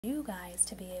You guys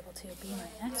to be able to be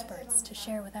my experts, to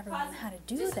share with everyone how to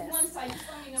do this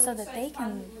so that they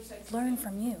can learn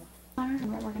from you.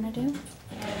 And what we're going to do?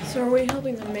 So are we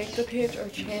helping them make the page or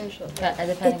change the page?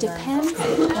 It depends.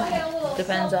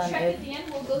 Depends on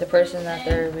if the person that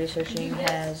they're researching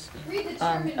has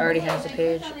already has a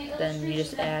page, then you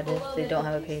just add. If they don't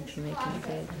have a page, you make a new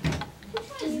page.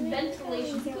 See,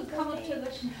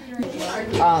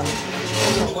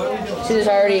 there's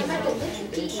already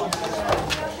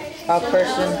a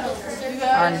person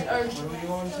on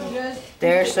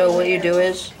there, so what you do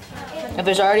is, if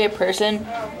there's already a person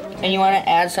and you want to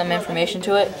add some information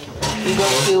to it, you go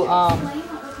to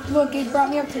Look, it brought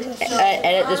me up to this.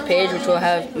 edit this page, which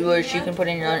you can put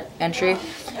in your entry.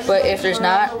 But if there's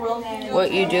not,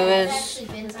 what you do is,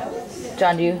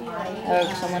 John, do you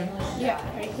have someone?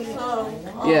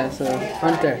 Yeah, so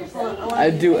Hunter, I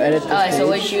do edit this page. So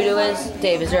what you do is,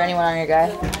 Dave, is there anyone on your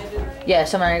guy? Yeah,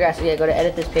 someone on your guy. So yeah, go to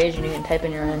edit this page and you can type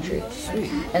in your entry. Sweet.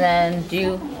 And then, do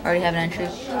you already have an entry?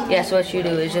 Yeah, so what you do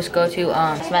is just go to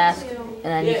Smask, and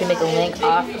then you can make a link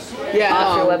off your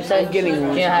website. I'm getting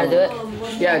one. Do you know how to do it?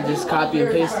 Yeah, just copy and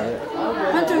paste it.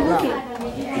 Hunter, look it.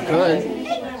 You could.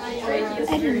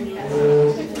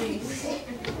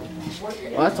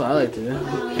 Well, that's what I like to do.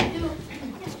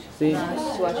 See?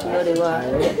 Just watch you go to,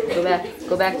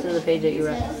 go back to the page that you were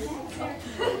at.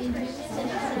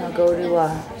 Now go to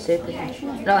save page.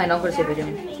 No, I don't go to save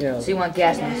page. Yeah. So you want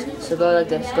gas mask. So go like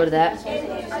this. Go to that.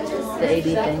 The AD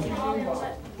thing.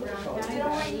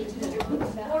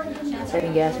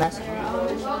 Second gas mask.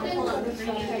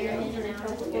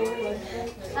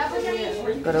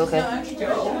 Go to OK.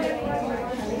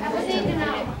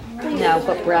 Now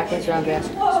put brackets around gas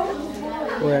mask.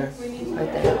 Where?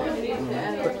 Right there.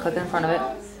 Click in front of it.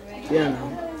 Yeah, no.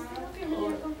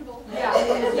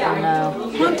 And now,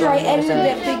 Hunter, I edited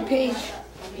that big page.